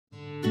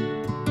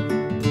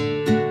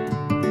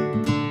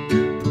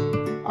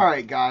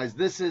Alright guys,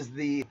 this is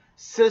the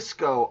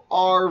Cisco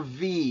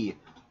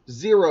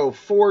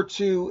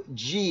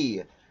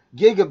RV042G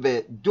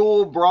Gigabit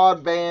dual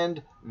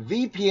broadband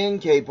VPN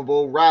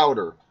capable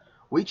router.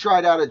 We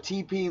tried out a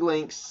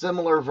TP-Link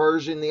similar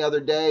version the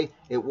other day.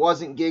 It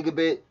wasn't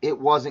Gigabit, it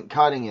wasn't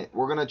cutting it.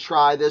 We're going to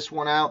try this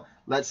one out.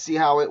 Let's see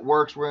how it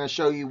works. We're going to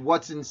show you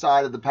what's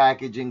inside of the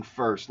packaging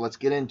first. Let's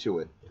get into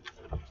it.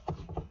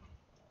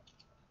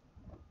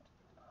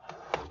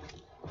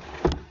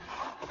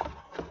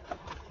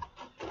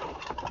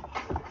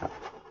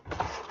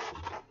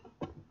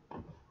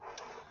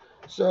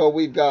 So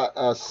we've got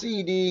a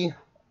CD, it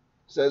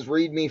says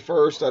read me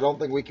first. I don't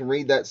think we can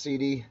read that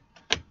CD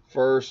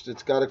first.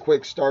 It's got a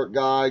quick start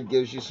guide,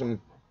 gives you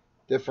some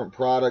different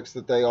products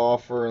that they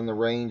offer and the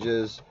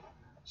ranges,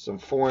 some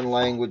foreign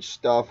language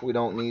stuff we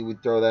don't need, we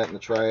throw that in the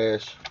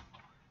trash.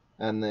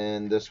 And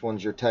then this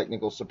one's your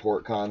technical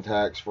support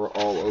contacts for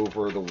all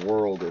over the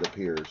world, it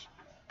appears.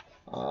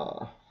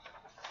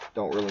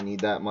 Don't really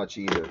need that much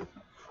either.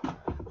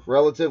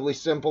 Relatively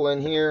simple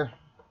in here.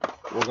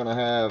 We're going to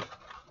have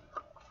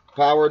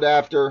power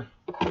adapter,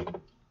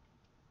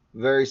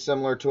 very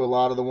similar to a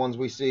lot of the ones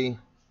we see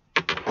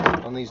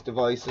on these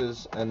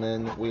devices. And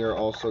then we are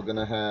also going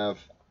to have,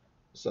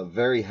 it's a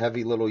very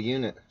heavy little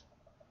unit.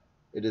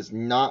 It is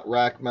not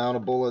rack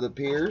mountable, it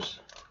appears.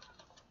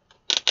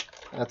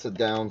 That's a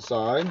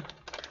downside.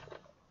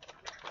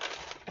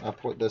 I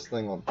put this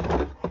thing on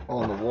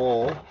the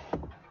wall.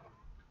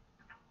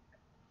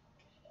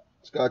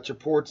 It's got your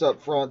ports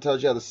up front,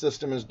 tells you how the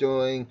system is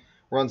doing,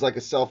 runs like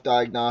a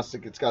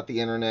self-diagnostic. It's got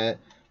the internet,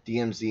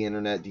 DMZ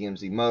internet,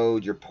 DMZ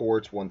mode, your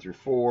ports 1 through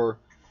 4,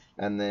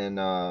 and then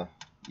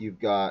you've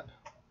got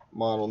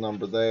model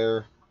number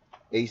there.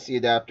 AC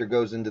adapter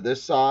goes into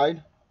this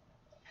side,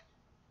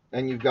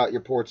 and you've got your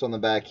ports on the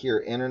back here,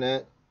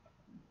 internet,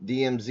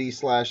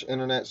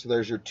 DMZ/internet, so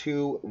there's your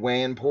 2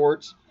 WAN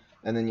ports,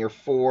 and then your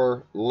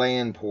 4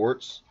 LAN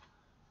ports,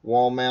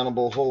 wall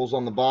mountable holes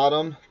on the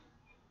bottom,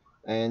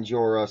 and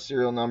your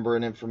serial number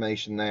and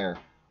information there.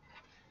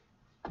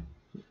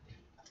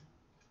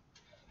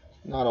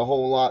 Not a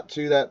whole lot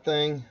to that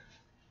thing.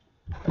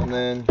 And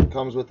then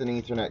comes with an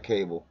Ethernet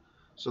cable.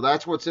 So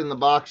that's what's in the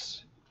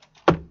box.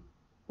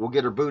 We'll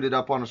get her booted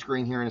up on the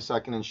screen here in a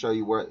second and show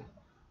you what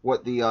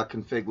the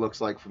config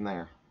looks like from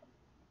there.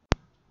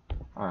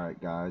 Alright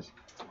guys,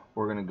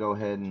 we're going to go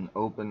ahead and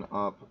open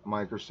up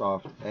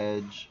Microsoft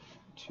Edge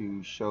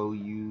to show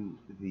you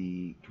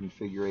the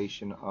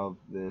configuration of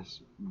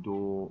this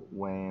dual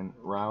WAN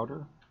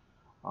router.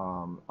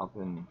 Up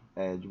in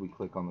Edge, we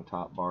click on the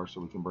top bar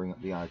so we can bring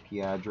up the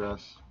IP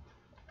address.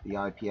 The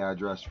IP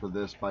address for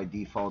this by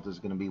default is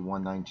going to be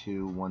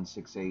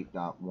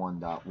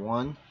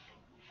 192.168.1.1.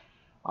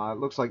 It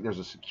looks like there's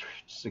a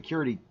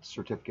security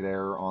certificate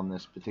error on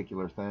this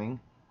particular thing.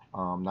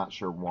 Not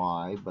sure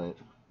why, but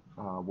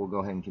we'll go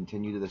ahead and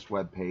continue to this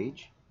web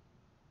page.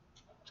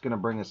 It's going to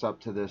bring us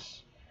up to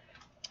this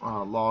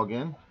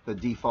login. The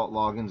default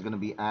login is going to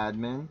be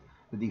admin.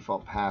 The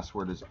default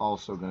password is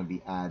also going to be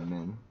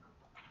admin.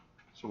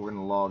 So we're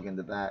going to log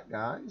into that,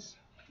 guys.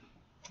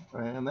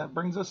 And that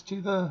brings us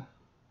to the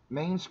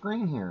main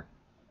screen here.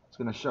 It's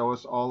going to show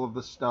us all of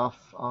the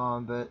stuff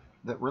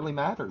that really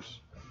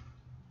matters.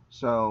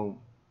 So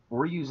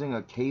we're using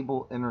a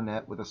cable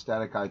internet with a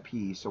static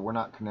IP, so we're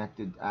not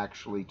connected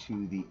actually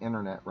to the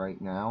internet right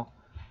now.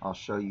 I'll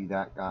show you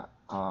that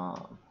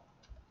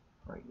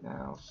right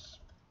now.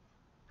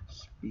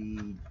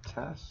 Speed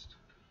test.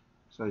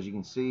 So as you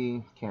can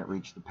see, can't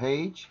reach the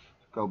page.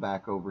 Go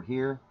back over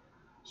here.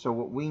 So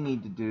what we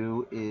need to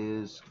do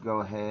is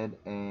go ahead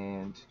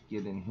and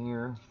get in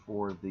here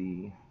for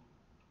the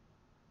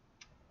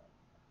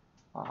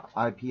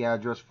IP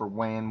address for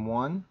WAN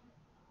 1.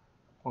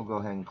 We'll go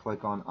ahead and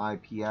click on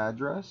IP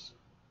address.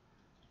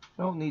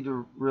 Don't need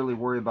to really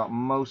worry about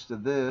most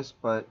of this,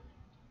 but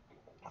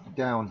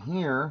down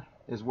here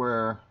is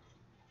where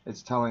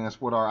it's telling us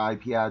what our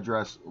IP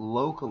address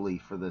locally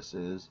for this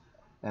is,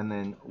 and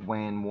then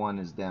WAN 1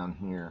 is down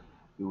here.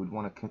 We would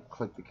want to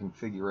click the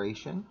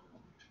configuration.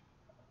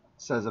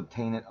 It says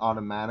obtain it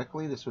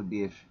automatically. This would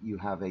be if you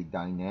have a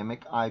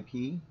dynamic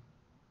IP.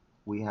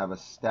 We have a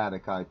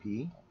static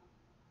IP,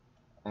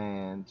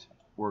 and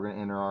we're going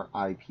to enter our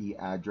IP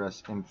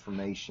address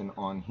information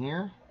on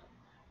here.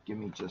 Give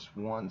me just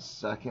 1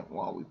 second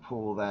while we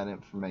pull that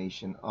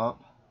information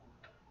up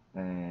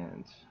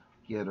and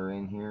get her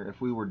in here.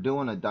 If we were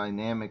doing a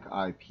dynamic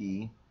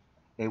IP,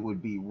 it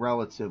would be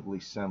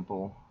relatively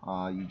simple.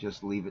 You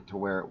just leave it to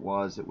where it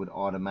was. It would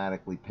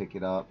automatically pick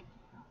it up.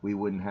 We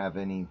wouldn't have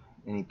any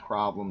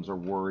problems or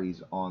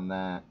worries on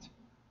that.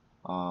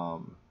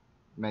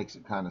 Makes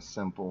it kind of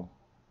simple,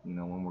 you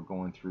know, when we're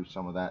going through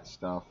some of that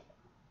stuff.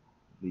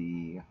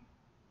 The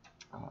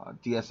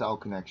DSL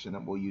connection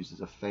that we'll use as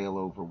a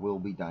failover will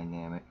be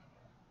dynamic.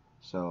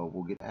 So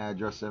we'll get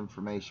address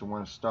information. We're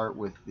going to start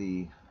with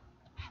the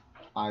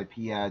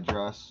IP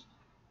address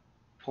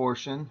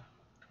portion.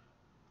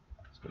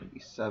 It's going to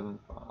be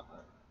 75.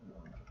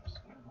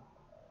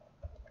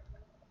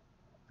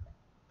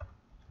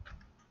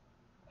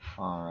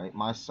 Alright,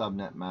 my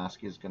subnet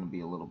mask is going to be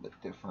a little bit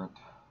different.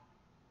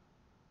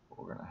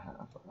 We're going to have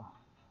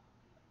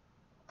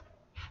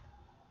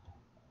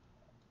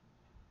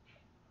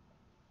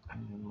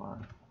and my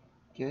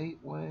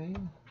gateway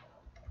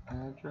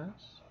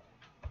address.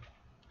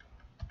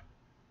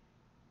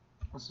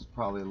 This is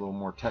probably a little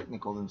more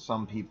technical than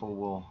some people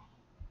will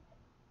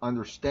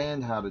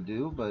understand how to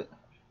do, but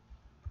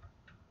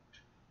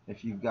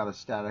if you've got a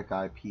static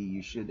IP,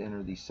 you should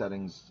enter these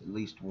settings at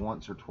least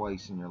once or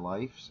twice in your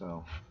life.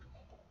 So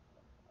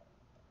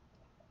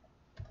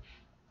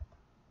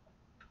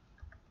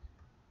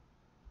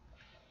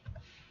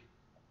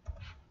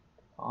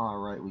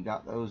alright, we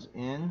got those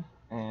in,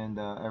 and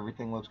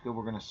everything looks good.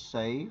 We're going to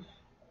save.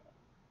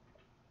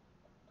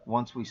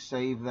 Once we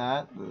save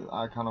that, the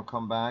icon will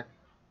come back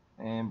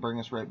and bring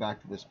us right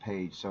back to this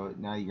page. So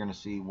now you're going to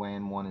see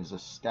WAN1 is a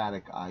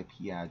static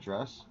IP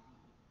address.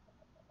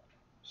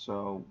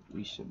 So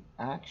we should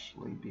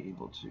actually be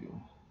able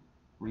to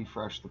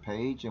refresh the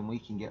page and we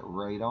can get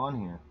right on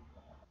here.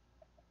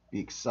 Be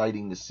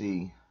exciting to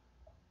see.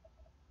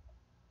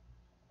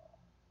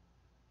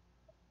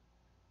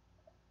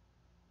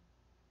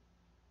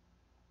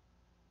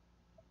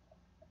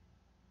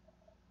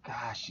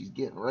 Gosh, she's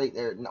getting right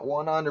there.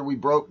 100, we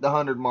broke the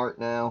 100 mark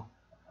now.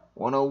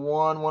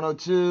 101,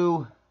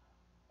 102.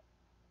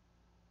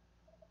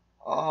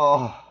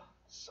 Oh,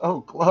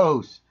 so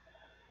close.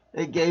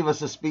 It gave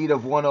us a speed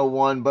of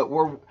 101, but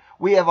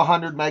we have a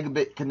 100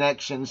 megabit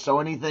connection, so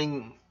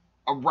anything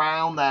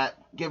around that,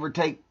 give or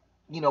take,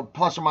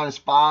 plus or minus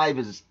 5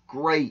 is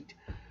great.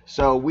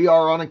 So we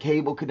are on a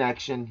cable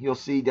connection. You'll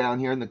see down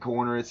here in the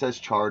corner it says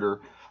Charter.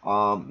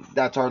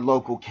 That's our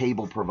local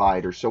cable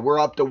provider. So we're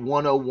up to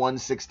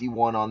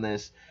 101.61 on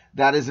this.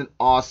 That is an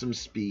awesome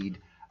speed.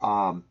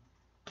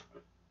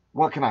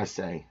 What can I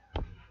say?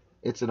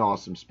 It's an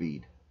awesome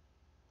speed.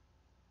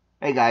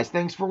 Hey guys,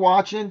 thanks for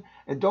watching,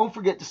 and don't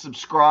forget to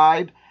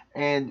subscribe,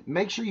 and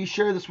make sure you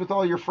share this with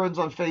all your friends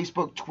on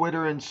Facebook,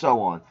 Twitter, and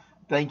so on.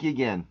 Thank you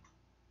again.